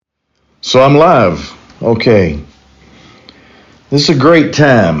So I'm live. Okay. This is a great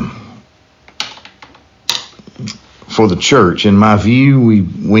time for the church. In my view,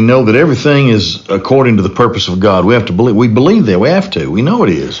 we know that everything is according to the purpose of God. We believe that. We have to. We know it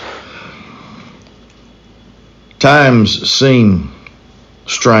is. Times seem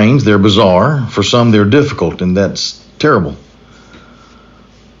strange. They're bizarre. For some, they're difficult, and that's terrible.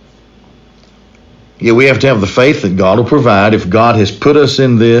 Yet we have to have the faith that God will provide. If God has put us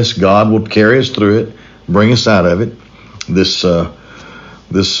in this, God will carry us through it, bring us out of it. This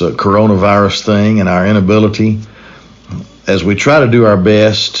coronavirus thing and our inability, as we try to do our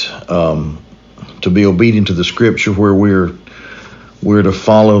best to be obedient to the Scripture, where we're to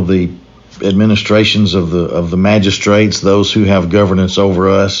follow the administrations of the magistrates, those who have governance over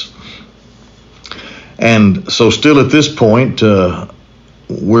us. And so, still at this point,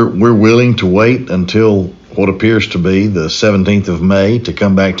 we're willing to wait until what appears to be the 17th of May to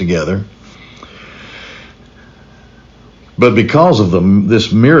come back together. But because of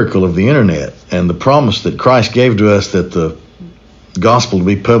this miracle of the internet and the promise that Christ gave to us that the gospel will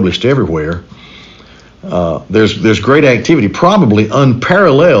be published everywhere, there's great activity, probably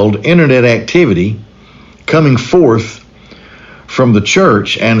unparalleled internet activity coming forth from the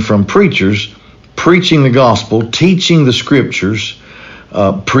church and from preachers preaching the gospel, teaching the Scriptures,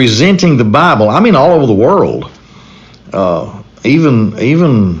 presenting the Bible. I mean, all over the world. Even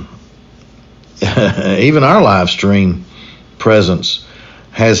our live stream presence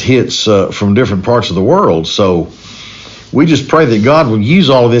has hits from different parts of the world. So we just pray that God will use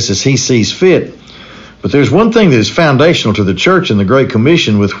all of this as He sees fit. But there's one thing that is foundational to the church and the Great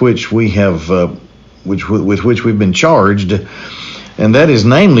Commission with which we have, with which we've been charged, and that is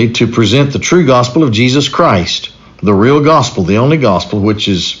namely to present the true gospel of Jesus Christ. The real gospel, the only gospel, which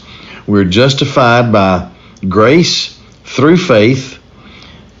is we're justified by grace through faith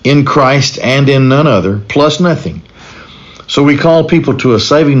in Christ and in none other, plus nothing. So we call people to a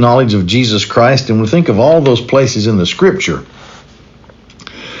saving knowledge of Jesus Christ, and we think of all those places in the Scripture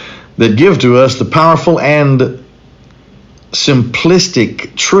that give to us the powerful and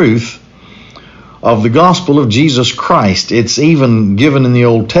simplistic truth of the gospel of Jesus Christ. It's even given in the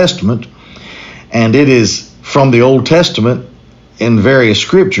Old Testament, and it is from the Old Testament in various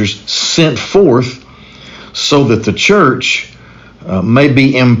scriptures sent forth so that the church may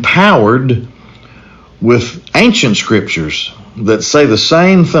be empowered with ancient scriptures that say the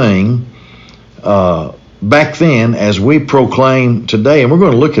same thing back then as we proclaim today. And we're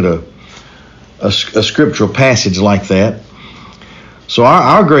going to look at a scriptural passage like that. So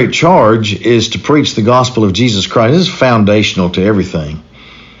our great charge is to preach the gospel of Jesus Christ. This is foundational to everything.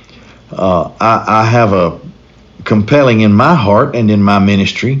 I have a compelling in my heart and in my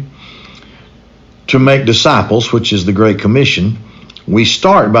ministry to make disciples, which is the Great Commission. We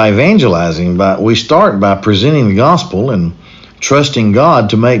start by evangelizing, we start by presenting the gospel and trusting God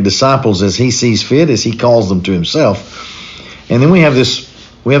to make disciples as He sees fit, as He calls them to Himself. And then we have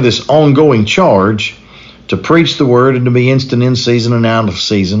this ongoing charge to preach the word and to be instant in season and out of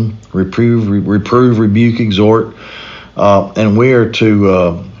season, reprove, rebuke, exhort, and we are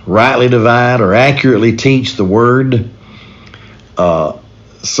to rightly divide or accurately teach the word.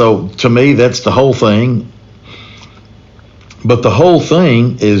 So to me, that's the whole thing. But the whole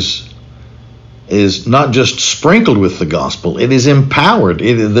thing is not just sprinkled with the gospel. It is empowered.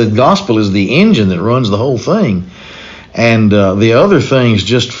 The gospel is the engine that runs the whole thing. And the other things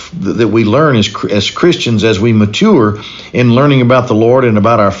just that we learn as Christians, as we mature in learning about the Lord and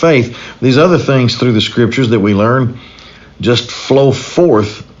about our faith, these other things through the Scriptures that we learn just flow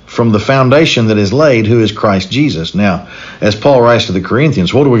forth from the foundation that is laid, who is Christ Jesus. Now, as Paul writes to the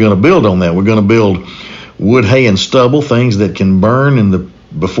Corinthians, what are we going to build on that? We're going to build wood, hay, and stubble, things that can burn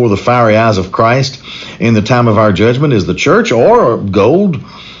before the fiery eyes of Christ in the time of our judgment is the church, or gold,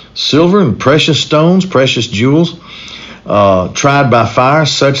 silver, and precious stones, precious jewels, tried by fire,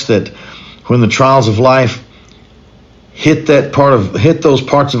 such that when the trials of life hit those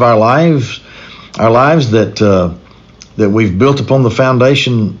parts of our lives that we've built upon the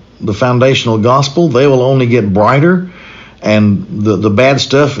foundational gospel, they will only get brighter, and the bad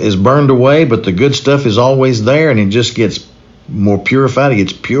stuff is burned away, but the good stuff is always there, and it just gets more purified. It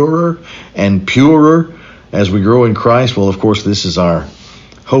gets purer and purer as we grow in Christ. Well, of course, this is our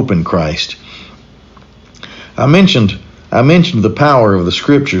hope in Christ. I mentioned the power of the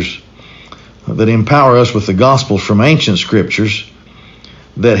Scriptures that empower us with the gospel from ancient Scriptures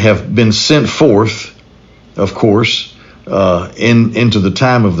that have been sent forth, of course, into the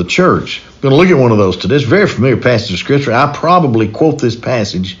time of the church. I'm going to look at one of those today. It's a very familiar passage of Scripture. I probably quote this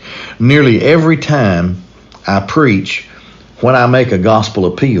passage nearly every time I preach when I make a gospel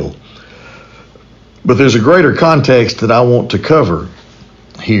appeal. But there's a greater context that I want to cover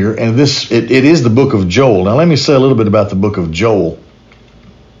here, and it is the book of Joel. Now let me say a little bit about the book of Joel.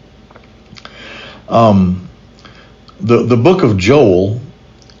 The book of Joel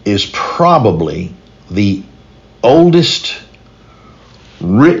is probably the oldest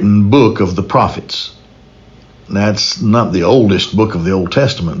written book of the prophets. That's not the oldest book of the Old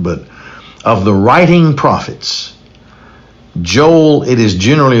Testament, but of the writing prophets, Joel, it is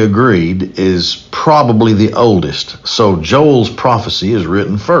generally agreed, is probably the oldest. So Joel's prophecy is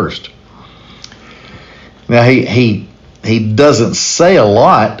written first. Now he doesn't say a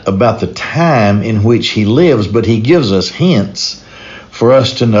lot about the time in which he lives, but he gives us hints for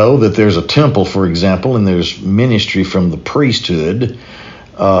us to know that there's a temple, for example, and there's ministry from the priesthood.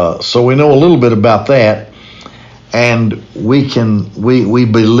 So we know a little bit about that. And we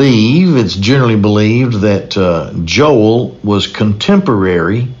believe, it's generally believed that Joel was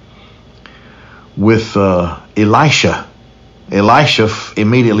contemporary with Elisha. Elisha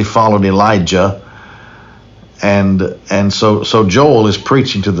immediately followed Elijah, and so Joel is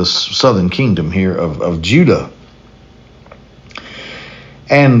preaching to the southern kingdom here of Judah.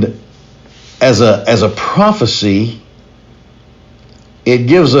 And as a prophecy, it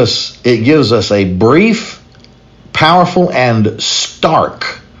gives us a brief, powerful, and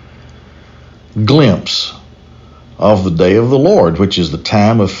stark glimpse of the day of the Lord, which is the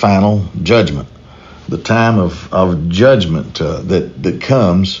time of final judgment, the time of judgment that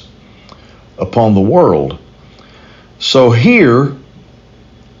comes upon the world. So here,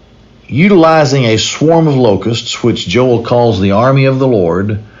 utilizing a swarm of locusts, which Joel calls the army of the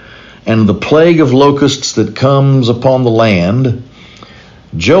Lord, and the plague of locusts that comes upon the land,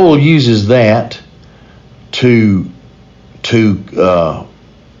 Joel uses that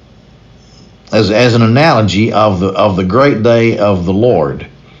as an analogy of the great day of the Lord.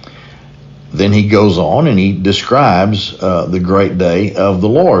 Then he goes on and he describes the great day of the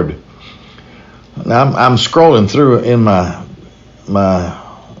Lord. Now I'm scrolling through in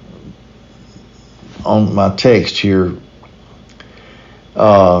on my text here.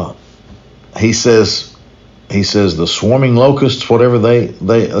 He says the swarming locusts, whatever they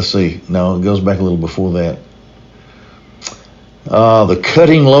let's see. No, it goes back a little before that. The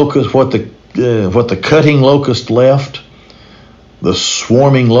cutting locust, what the cutting locust left, the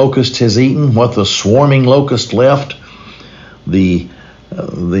swarming locust has eaten. What the swarming locust left, the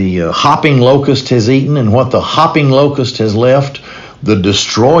hopping locust has eaten, and what the hopping locust has left, the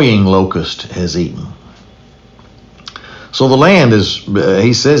destroying locust has eaten. So the land is,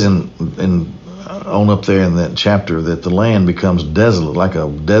 he says in on up there in that chapter, that the land becomes desolate, like a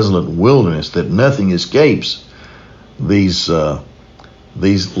desolate wilderness, that nothing escapes these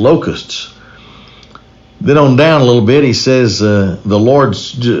locusts. Then on down a little bit, he says the Lord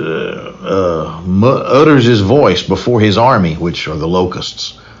utters his voice before his army, which are the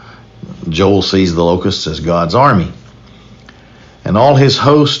locusts. Joel sees the locusts as God's army. And all his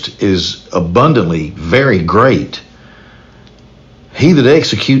host is abundantly very great. He that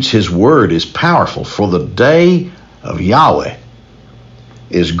executes his word is powerful, for the day of Yahweh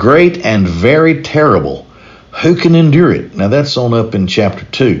is great and very terrible. Who can endure it? Now that's on up in chapter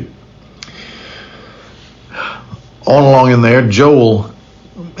 2. On along in there, Joel,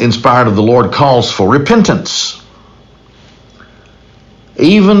 inspired of the Lord, calls for repentance.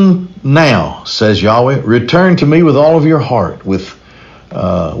 Even now, says Yahweh, return to me with all of your heart, with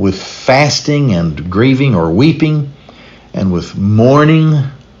fasting and grieving or weeping, and with mourning,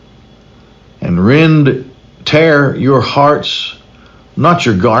 and tear your hearts, not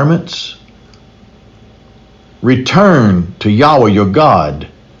your garments. Return to Yahweh your God.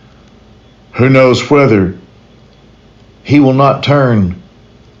 Who knows whether he will not turn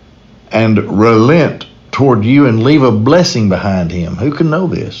and relent toward you and leave a blessing behind him? Who can know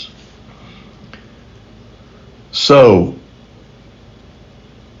this? So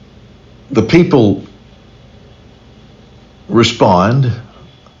the people respond,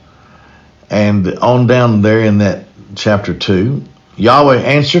 and on down there in that chapter 2, Yahweh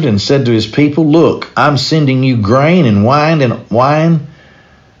answered and said to his people, look, I'm sending you grain and wine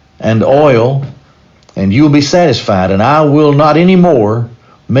and oil, and you will be satisfied, and I will not any more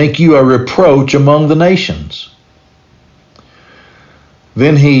make you a reproach among the nations.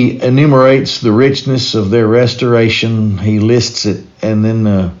 Then he enumerates the richness of their restoration. He lists it, and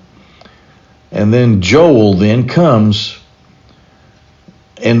then Joel then comes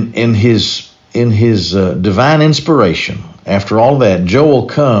in his divine inspiration. After all that, Joel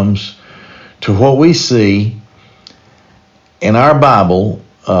comes to what we see in our Bible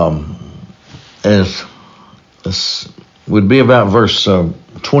as this would be about verse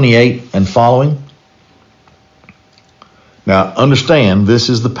 28 and following. Now, understand, this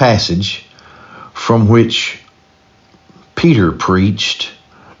is the passage from which Peter preached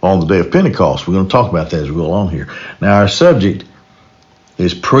on the day of Pentecost. We're going to talk about that as we go along here. Now, our subject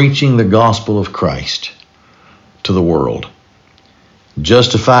is preaching the gospel of Christ to the world.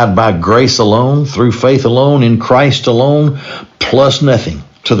 Justified by grace alone, through faith alone, in Christ alone, plus nothing,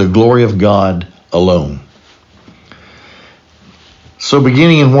 to the glory of God alone. So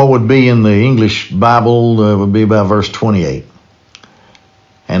beginning in what would be in the English Bible, would be about verse 28.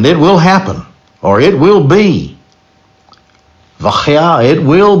 And it will happen, or it will be. Vachia, it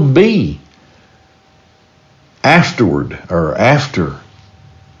will be. Afterward, or after,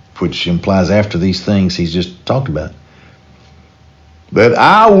 which implies after these things he's just talked about, that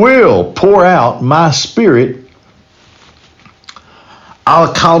I will pour out my spirit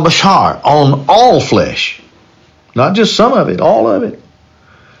al-kal bashar, on all flesh. Not just some of it, all of it.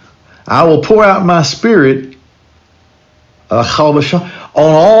 I will pour out my spirit al-kal bashar,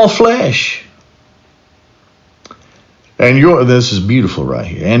 on all flesh. And this is beautiful right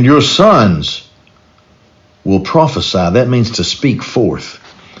here. And your sons will prophesy. That means to speak forth.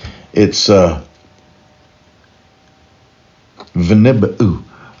 It's v'neba'u,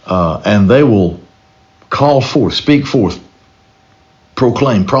 and they will call forth, speak forth,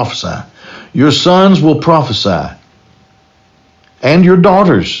 proclaim, prophesy. Your sons will prophesy, and your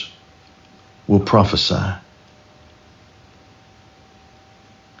daughters will prophesy.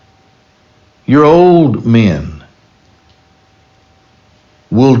 Your old men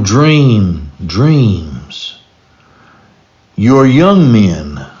will dream dreams. Your young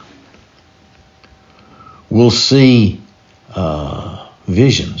men will see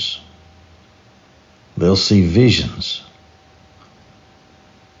visions. They'll see visions.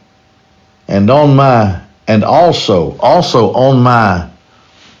 And also on my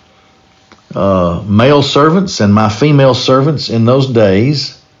male servants and my female servants in those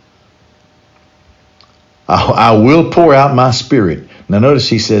days, I will pour out my spirit. Now notice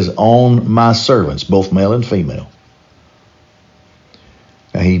he says on my servants, both male and female.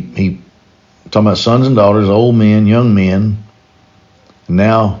 Now he talking about sons and daughters, old men, young men.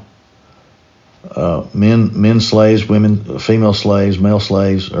 Now men slaves, women, female slaves, male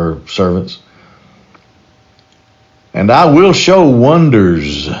slaves, or servants. And I will show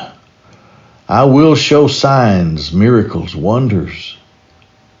wonders. I will show signs, miracles, wonders,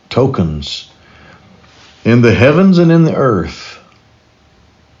 tokens in the heavens and in the earth,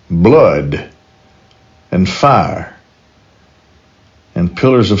 blood and fire and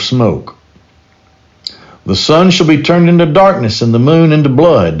pillars of smoke. The sun shall be turned into darkness and the moon into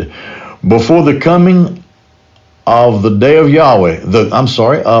blood before the coming of the day of Yahweh.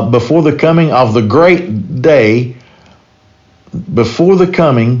 Before the coming of the great day, before the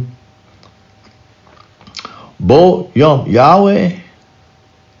coming, Yahweh,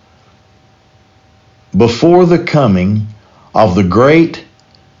 before the coming of the great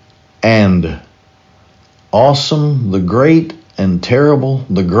and awesome, the great and terrible,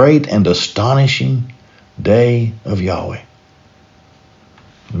 the great and astonishing day of Yahweh.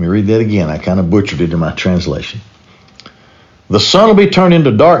 Let me read that again. I kind of butchered it in my translation. The sun will be turned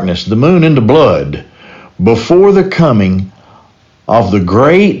into darkness, the moon into blood, before the coming of the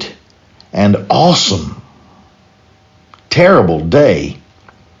great and awesome, terrible day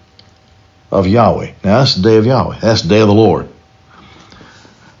of Yahweh. Now that's the day of Yahweh. That's the day of the Lord.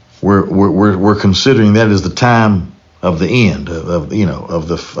 We're considering that as the time of the end of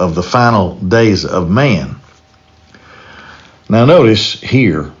the final days of man. Now notice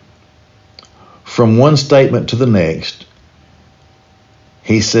here, from one statement to the next,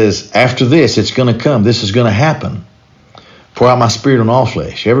 he says, after this, it's going to come. This is going to happen. Pour out my spirit on all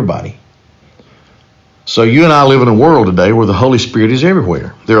flesh, everybody. So you and I live in a world today where the Holy Spirit is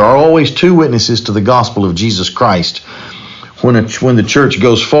everywhere. There are always two witnesses to the gospel of Jesus Christ when the church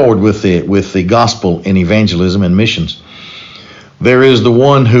goes forward with the gospel in evangelism and missions. There is the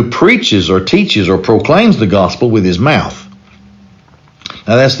one who preaches or teaches or proclaims the gospel with his mouth.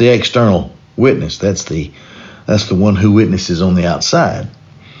 Now that's the external witness. That's the one who witnesses on the outside.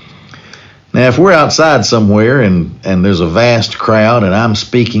 Now if we're outside somewhere and there's a vast crowd and I'm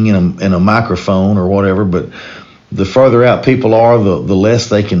speaking in a microphone or whatever, but the further out people are, the less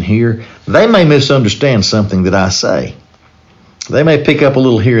they can hear, they may misunderstand something that I say. They may pick up a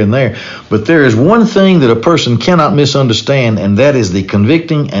little here and there, but there is one thing that a person cannot misunderstand, and that is the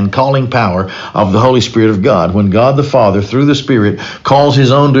convicting and calling power of the Holy Spirit of God. When God the Father, through the Spirit, calls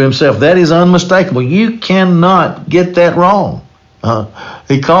his own to himself, that is unmistakable. You cannot get that wrong.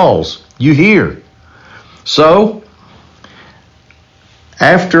 He calls. You hear. So,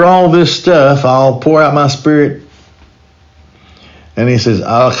 after all this stuff, I'll pour out my spirit And he says,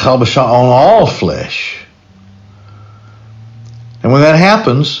 Al-Kal Bashar, on all flesh. And when that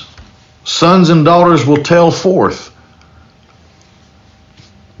happens, sons and daughters will tell forth.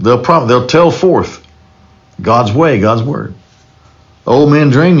 They'll tell forth God's way, God's word. Old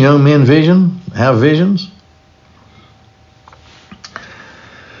men dream, young men have visions.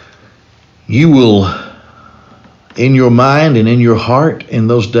 You will, in your mind and in your heart in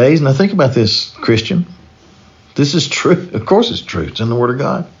those days, now think about this, Christian. This is true. Of course it's true. It's in the Word of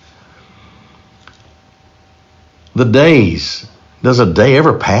God. The days, does a day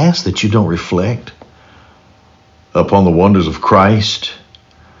ever pass that you don't reflect upon the wonders of Christ,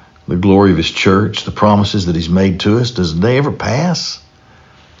 the glory of His church, the promises that He's made to us? Does a day ever pass?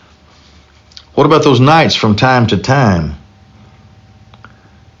 What about those nights from time to time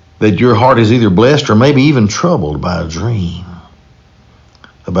that your heart is either blessed or maybe even troubled by a dream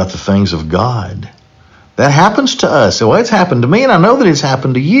about the things of God? That happens to us. Well, it's happened to me, and I know that it's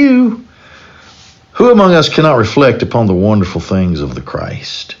happened to you. Who among us cannot reflect upon the wonderful things of the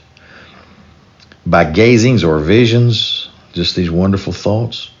Christ? By gazings or visions, just these wonderful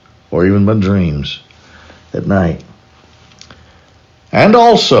thoughts, or even by dreams at night. And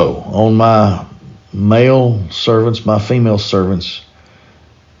also on my male servants, my female servants,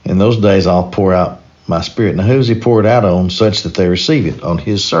 in those days I'll pour out my Spirit. Now who's He poured out on? Such that they receive it. On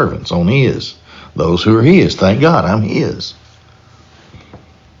His servants, on His. Those who are His. Thank God I'm His.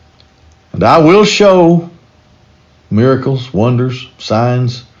 And I will show miracles, wonders,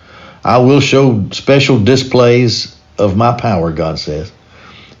 signs. I will show special displays of my power, God says,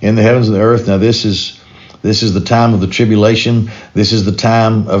 in the heavens and the earth. Now this is the time of the tribulation. This is the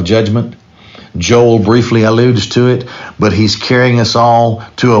time of judgment. Joel briefly alludes to it, but he's carrying us all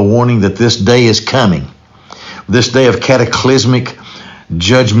to a warning that this day is coming. This day of cataclysmic,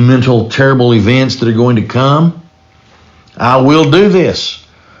 judgmental, terrible events that are going to come. I will do this.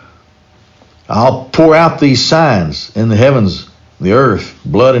 I'll pour out these signs in the heavens, the earth,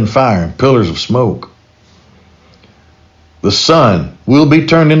 blood and fire, and pillars of smoke. The sun will be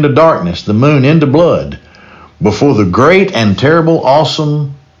turned into darkness, the moon into blood, before the great and terrible,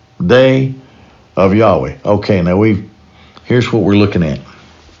 awesome day of Yahweh. Okay, now here's what we're looking at.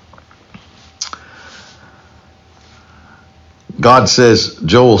 God says,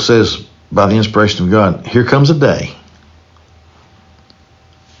 Joel says, by the inspiration of God, here comes a day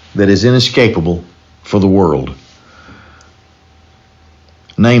that is inescapable for the world.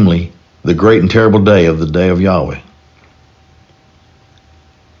 Namely, the great and terrible day of the day of Yahweh.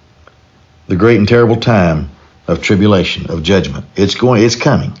 The great and terrible time of tribulation, of judgment. It's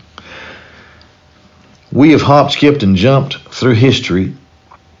coming. We have hopped, skipped, and jumped through history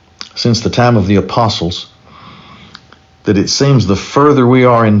since the time of the apostles, that it seems the further we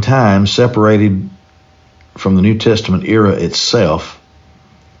are in time separated from the New Testament era itself,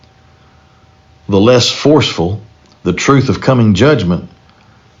 the less forceful the truth of coming judgment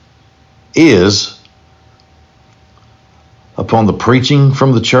is upon the preaching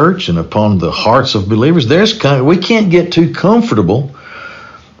from the church and upon the hearts of believers. We can't get too comfortable.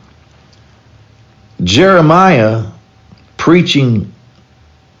 Jeremiah preaching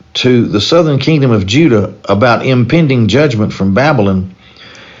to the southern kingdom of Judah about impending judgment from Babylon,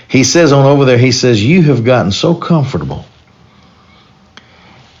 he says you have gotten so comfortable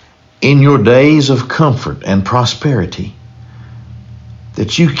in your days of comfort and prosperity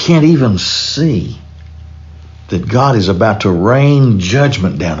that you can't even see that God is about to rain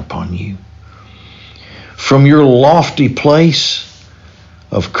judgment down upon you. From your lofty place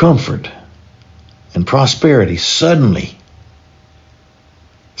of comfort and prosperity, suddenly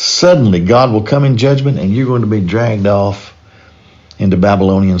God will come in judgment and you're going to be dragged off into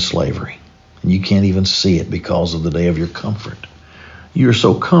Babylonian slavery. And you can't even see it because of the day of your comfort. You're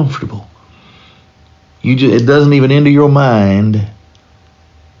so comfortable. It doesn't even enter your mind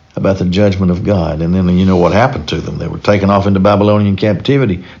about the judgment of God. And then you know what happened to them. They were taken off into Babylonian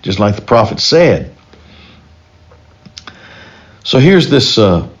captivity, just like the prophet said. So here's this,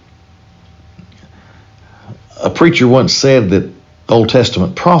 a preacher once said that Old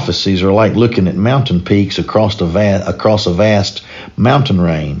Testament prophecies are like looking at mountain peaks across a vast mountain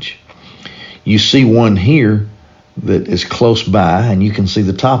range. You see one here that is close by, and you can see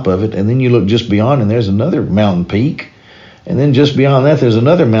the top of it, and then you look just beyond, and there's another mountain peak, and then just beyond that there's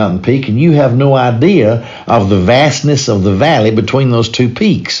another mountain peak, and you have no idea of the vastness of the valley between those two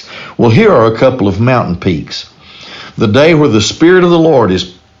peaks. Well, here are a couple of mountain peaks. The day where the Spirit of the Lord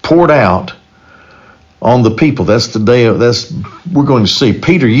is poured out on the people. That's the day we're going to see.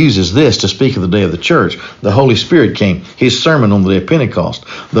 Peter uses this to speak of the day of the church. The Holy Spirit came. His sermon on the day of Pentecost,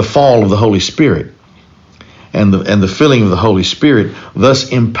 the fall of the Holy Spirit. and the filling of the Holy Spirit,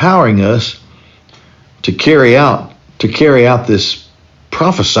 thus empowering us to carry out this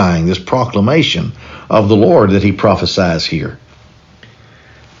prophesying, this proclamation of the Lord that he prophesies here.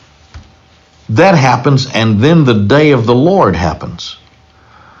 That happens, and then the day of the Lord happens.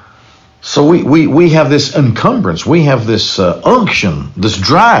 So we have this encumbrance, we have this unction, this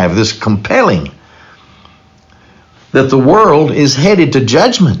drive, this compelling that the world is headed to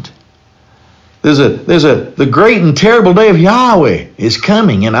judgment. The great and terrible day of Yahweh is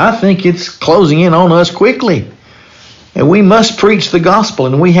coming, and I think it's closing in on us quickly. And we must preach the gospel,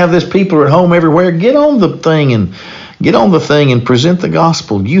 and we have this people at home everywhere. Get on the thing and present the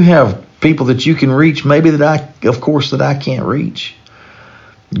gospel. You have people that you can reach, maybe that I can't reach.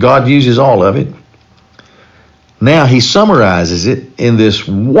 God uses all of it. Now he summarizes it in this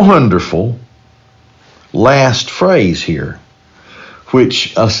wonderful last phrase here,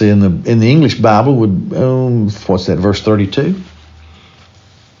 which I say in the English Bible would what's that, verse 32?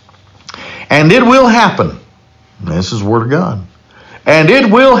 And it will happen. This is the Word of God. And it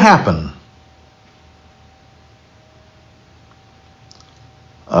will happen.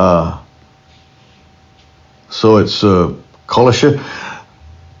 So it's Kolosha,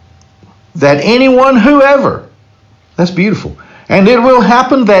 that anyone whoever, that's beautiful. And it will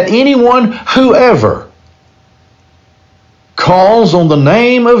happen that anyone whoever calls on the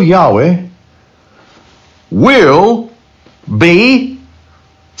name of Yahweh will be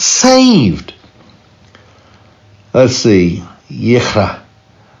saved. Let's see, Yechra,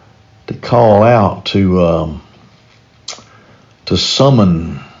 to call out, to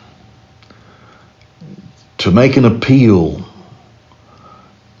summon, to make an appeal,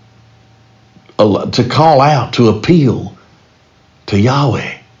 to call out, to appeal to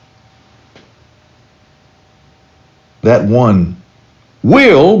Yahweh. That one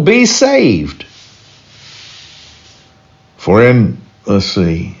will be saved. For in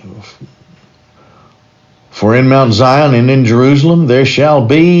Mount Zion and in Jerusalem there shall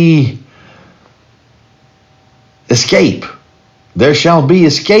be escape. There shall be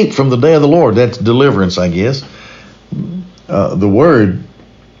escape from the day of the Lord. That's deliverance, I guess. The word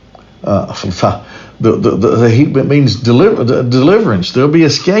it means deliverance. There'll be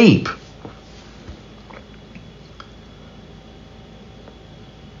escape.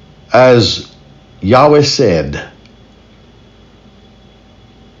 As Yahweh said,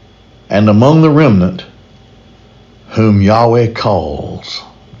 and among the remnant whom Yahweh calls.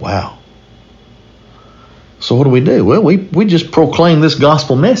 Wow. So what do? Well, we just proclaim this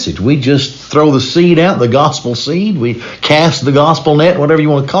gospel message. We just throw the seed out, the gospel seed. We cast the gospel net, whatever you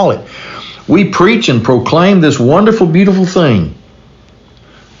want to call it. We preach and proclaim this wonderful, beautiful thing.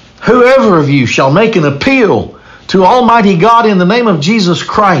 Whoever of you shall make an appeal to Almighty God in the name of Jesus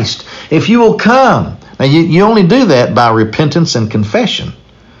Christ, if you will come. Now, you only do that by repentance and confession.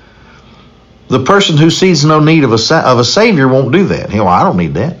 The person who sees no need of a Savior won't do that. I don't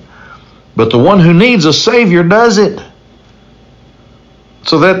need that. But the one who needs a Savior does it.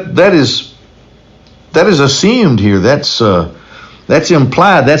 So that is assumed here. That's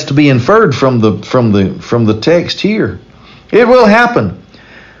implied. That's to be inferred from the text here. It will happen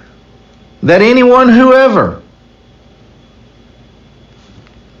that anyone whoever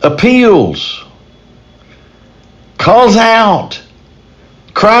appeals, calls out,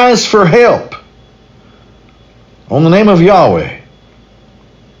 cries for help on the name of Yahweh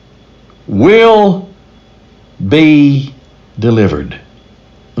will be delivered.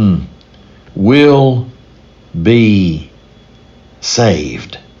 Will be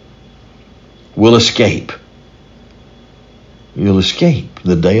saved. Will escape. You'll escape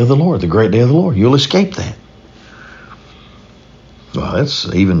the day of the Lord, the great day of the Lord. You'll escape that. Well, that's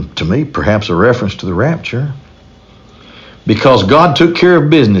even, to me, perhaps a reference to the rapture. Because God took care of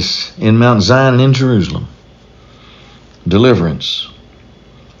business in Mount Zion and in Jerusalem. Deliverance.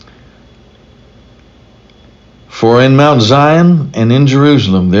 For in Mount Zion and in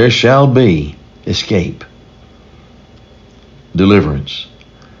Jerusalem there shall be escape. Deliverance.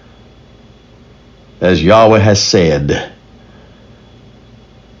 As Yahweh has said.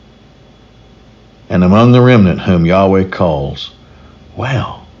 And among the remnant whom Yahweh calls.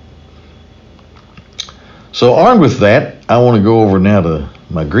 Wow. So armed with that, I want to go over now to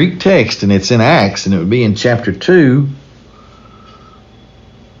my Greek text, and it's in Acts, and it would be in chapter 2.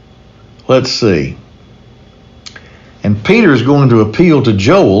 Let's see. And Peter is going to appeal to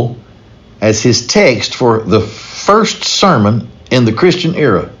Joel as his text for the first sermon in the Christian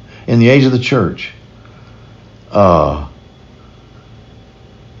era, in the age of the church.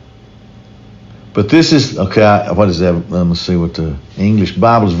 But this is, okay, what is that? Let me see what the English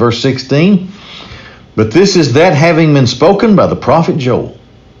Bible is. Verse 16. But this is that having been spoken by the prophet Joel.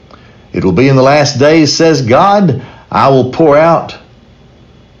 It will be in the last days, says God, I will pour out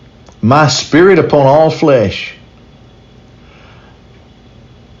my Spirit upon all flesh.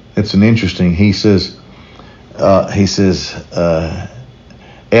 It's an interesting, he says,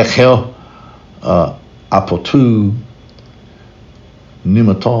 Echel apotu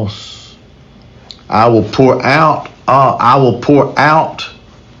pneumatos. I will pour out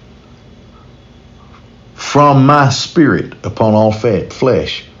from my Spirit upon all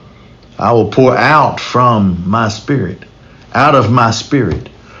flesh. I will pour out from my Spirit, out of my Spirit,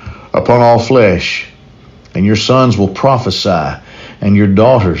 upon all flesh. And your sons will prophesy, and your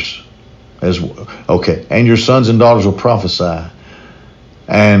daughters and your sons and daughters will prophesy.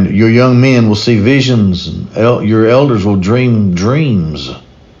 And your young men will see visions, and your elders will dream dreams.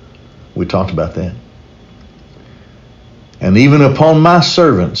 We talked about that. And even upon my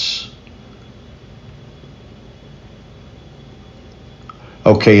servants.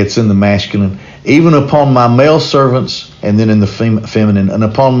 Okay, it's in the masculine. Even upon my male servants, and then in the feminine, and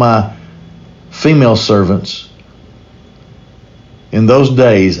upon my female servants, in those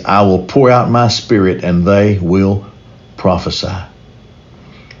days I will pour out my Spirit, and they will prophesy.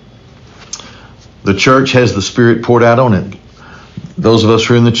 The church has the Spirit poured out on it. Those of us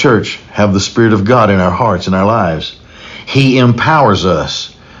who are in the church have the Spirit of God in our hearts and our lives. He empowers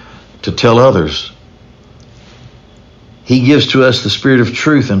us to tell others. He gives to us the Spirit of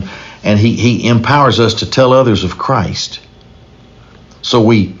truth, and he empowers us to tell others of Christ. So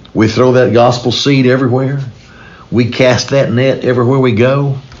we throw that gospel seed everywhere. We cast that net everywhere we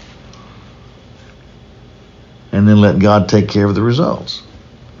go. And then let God take care of the results.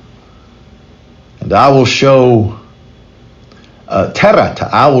 And I will show terata.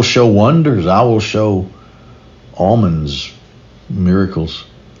 I will show wonders. I will show almonds, miracles.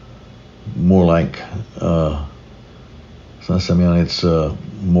 More like it's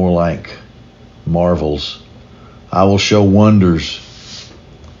more like marvels. I will show wonders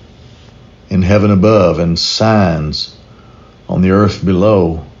in heaven above and signs on the earth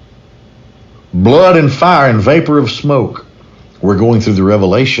below. Blood and fire and vapor of smoke. We're going through the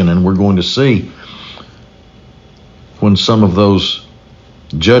Revelation, and we're going to see when some of those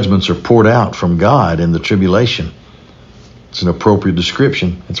judgments are poured out from God in the tribulation. It's an appropriate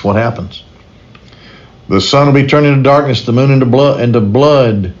description. It's what happens. The sun will be turned into darkness, the moon into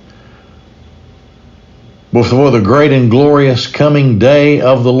blood, before the great and glorious coming day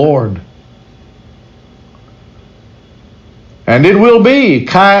of the Lord. And it will be,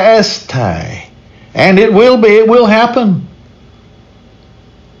 kai estai, and it will happen.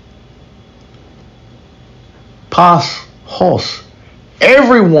 Pas hos,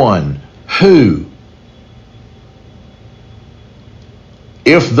 everyone who,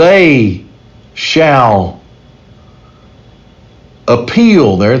 if they shall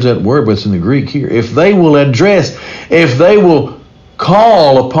appeal, there's that word, but it's in the Greek here. If they will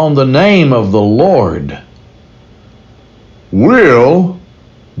call upon the name of the Lord, will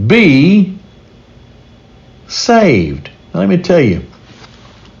be saved. Now, let me tell you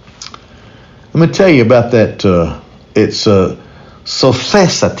about that. It's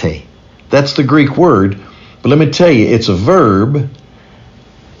sothesate. That's the Greek word. But let me tell you, it's a verb,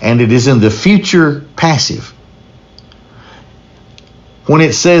 and it is in the future passive. When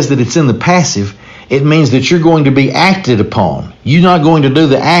it says that it's in the passive, it means that you're going to be acted upon. You're not going to do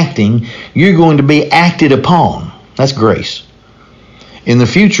the acting. You're going to be acted upon. That's grace. In the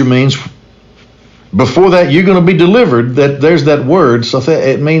future means before that you're going to be delivered. There's that word. So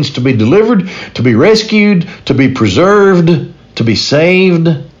it means to be delivered, to be rescued, to be preserved, to be saved.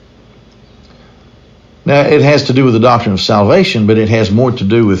 Now, it has to do with the doctrine of salvation, but it has more to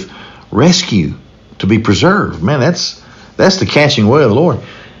do with rescue, to be preserved. Man, that's the catching away of the Lord.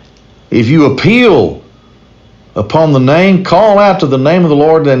 If you appeal upon the name, call out to the name of the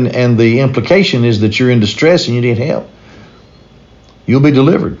Lord, and the implication is that you're in distress and you need help. You'll be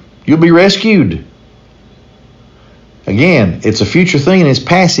delivered. You'll be rescued. Again, it's a future thing and it's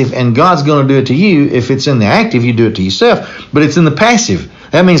passive, and God's going to do it to you. If it's in the active, you do it to yourself. But it's in the passive.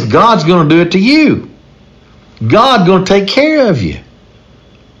 That means God's going to do it to you. God's going to take care of you.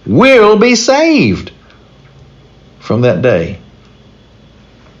 Will be saved from that day.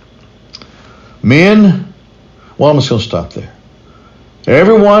 Men, well, I'm just going to stop there.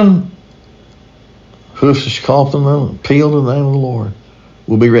 Everyone who is called to the name, appeal to the name of the Lord,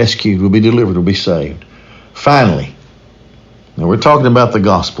 will be rescued, will be delivered, will be saved. Finally, now we're talking about the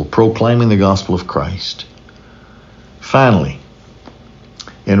gospel, proclaiming the gospel of Christ. Finally,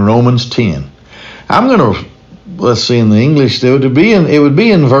 in Romans 10, I'm going to, let's see, in the English, it would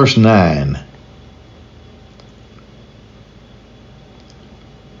be in verse 9.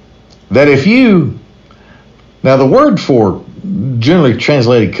 That if you, now the word for generally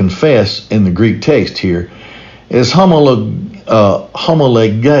translated confess in the Greek text here is homolegesis.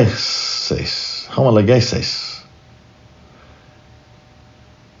 Homolegesis.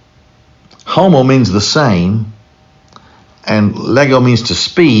 Homo means the same, and lego means to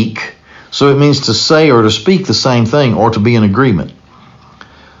speak. So it means to say or to speak the same thing or to be in agreement.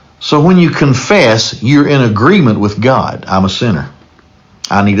 So when you confess, you're in agreement with God. I'm a sinner.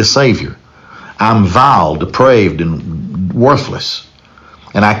 I need a Savior. I'm vile, depraved, and worthless.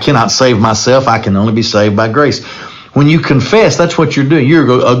 And I cannot save myself. I can only be saved by grace. When you confess, that's what you're doing.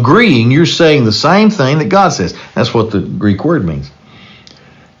 You're agreeing. You're saying the same thing that God says. That's what the Greek word means.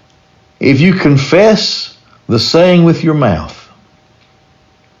 If you confess the saying with your mouth,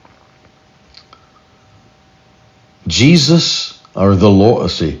 Jesus, or the Lord,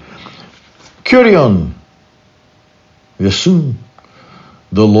 let's see, Kyrion, Yesu,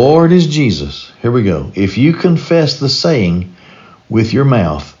 the Lord is Jesus. Here we go. If you confess the saying with your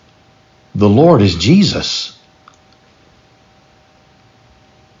mouth, the Lord is Jesus,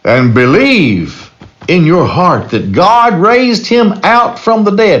 and believe in your heart that God raised him out from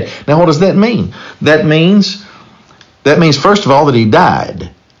the dead. Now, what does that mean? That means first of all that he died.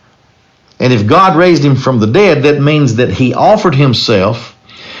 And if God raised him from the dead, that means that he offered himself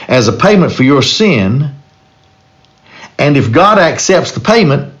as a payment for your sin. And if God accepts the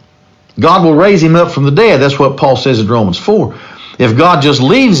payment, God will raise him up from the dead. That's what Paul says in Romans 4. If God just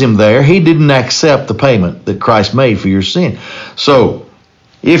leaves him there, he didn't accept the payment that Christ made for your sin. So,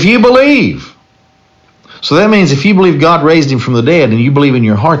 if you believe, so that means if you believe God raised him from the dead and you believe in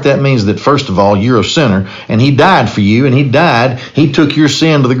your heart, that means that first of all, you're a sinner and he died for you, and he took your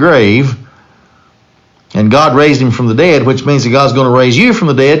sin to the grave. And God raised him from the dead, which means that God's going to raise you from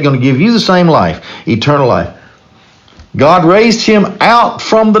the dead, going to give you the same life, eternal life. God raised him out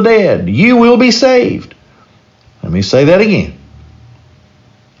from the dead. You will be saved. Let me say that again.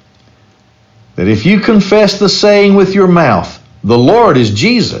 That if you confess the saying with your mouth, the Lord is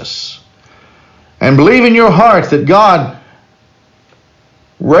Jesus, and believe in your heart that God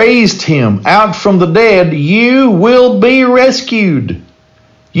raised him out from the dead, you will be rescued.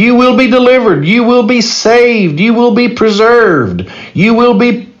 You will be delivered. You will be saved. You will be preserved. You will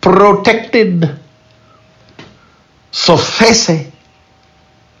be protected. Sophese.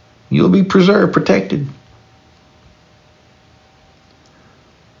 You'll be preserved, protected.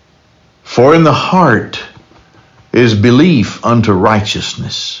 For in the heart is belief unto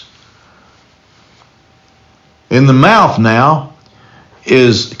righteousness. In the mouth now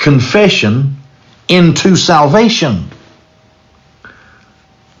is confession into salvation.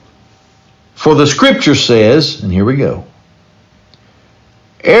 For the scripture says, and here we go,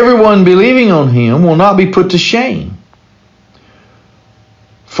 everyone believing on him will not be put to shame.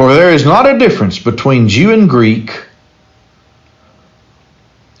 For there is not a difference between Jew and Greek,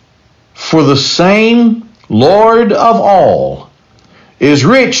 for the same Lord of all is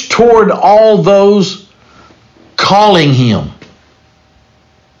rich toward all those calling him.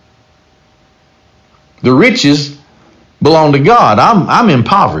 The riches belong to God. I'm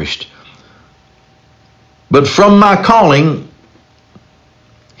impoverished. But from my calling,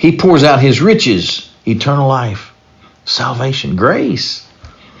 he pours out his riches, eternal life, salvation, grace.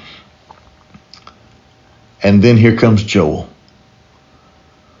 And then here comes Joel.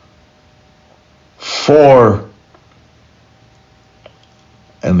 For,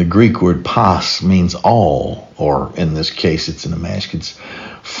 and the Greek word pas means all, or in this case it's in the masculines,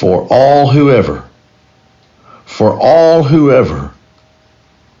 for all whoever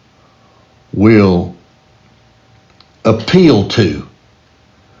will appeal to,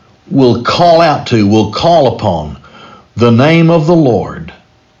 will call out to, will call upon the name of the Lord.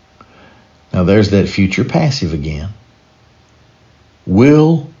 Now there's that future passive again.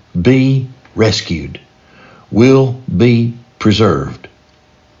 Will be rescued, will be preserved,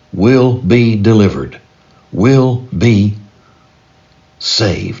 will be delivered, will be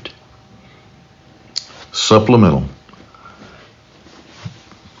saved. Supplemental.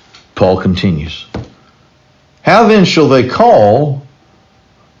 Paul continues. How then shall they call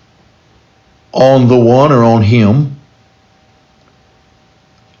on the one or on him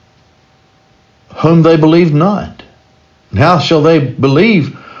whom they believe not? And how shall they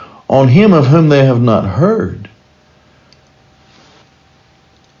believe on him of whom they have not heard?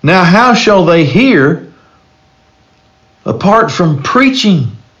 Now how shall they hear apart from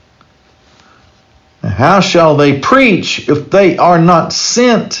preaching? How shall they preach if they are not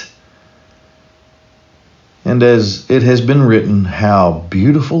sent? And as it has been written, how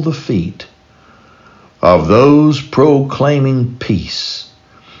beautiful the feet of those proclaiming peace,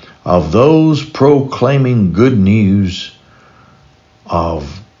 of those proclaiming good news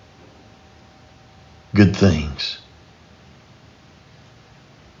of good things.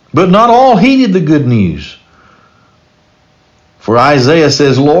 But not all heeded the good news. For Isaiah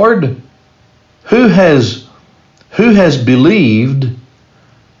says, Lord, who has believed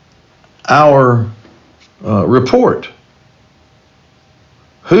our report?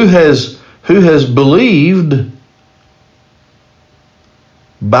 Who has believed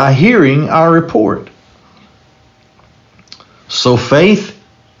by hearing our report? So faith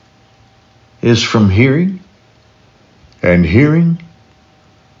is from hearing, and hearing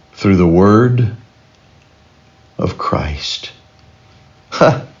through the word of Christ.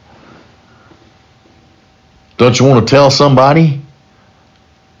 Don't you want to tell somebody?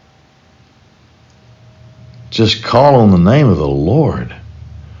 Just call on the name of the Lord.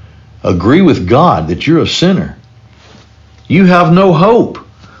 Agree with God that you're a sinner. You have no hope.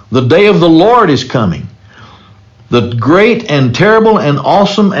 The day of the Lord is coming. The great and terrible and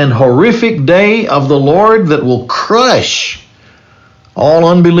awesome and horrific day of the Lord that will crush all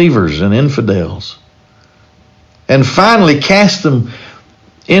unbelievers and infidels, and finally cast them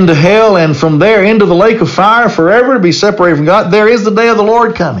into hell, and from there into the lake of fire, forever to be separated from God. There is the day of the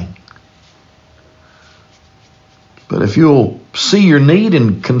Lord coming. But if you'll see your need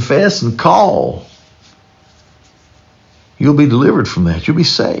and confess and call, you'll be delivered from that. You'll be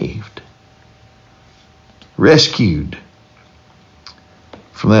saved, rescued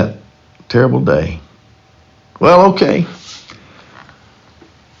from that terrible day. Well, okay.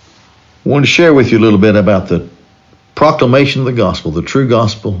 I wanted to share with you a little bit about the proclamation of the gospel, the true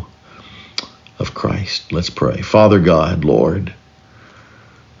gospel of Christ. Let's pray. Father God, Lord,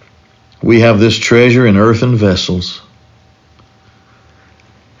 we have this treasure in earthen vessels.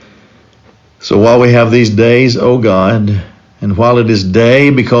 So while we have these days, O God, and while it is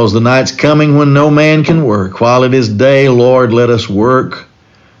day, because the night's coming when no man can work, while it is day, Lord, let us work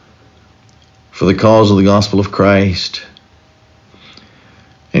for the cause of the gospel of Christ.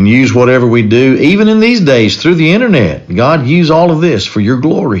 And use whatever we do, even in these days, through the internet. God, use all of this for your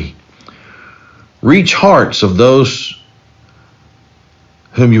glory. Reach hearts of those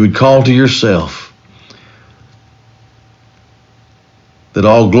whom you would call to yourself, that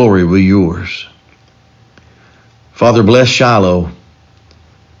all glory will be yours. Father, bless Shiloh.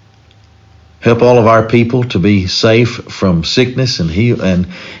 Help all of our people to be safe from sickness, and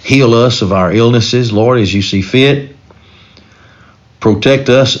heal us of our illnesses, Lord, as you see fit. Protect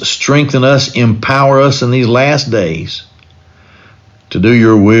us, strengthen us, empower us in these last days to do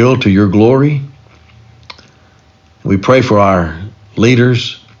your will, to your glory. We pray for our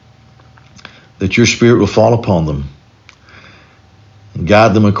leaders, that your Spirit will fall upon them and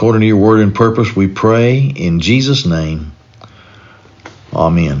guide them according to your word and purpose. We pray in Jesus' name.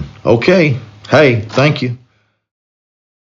 Amen. Okay. Hey, thank you.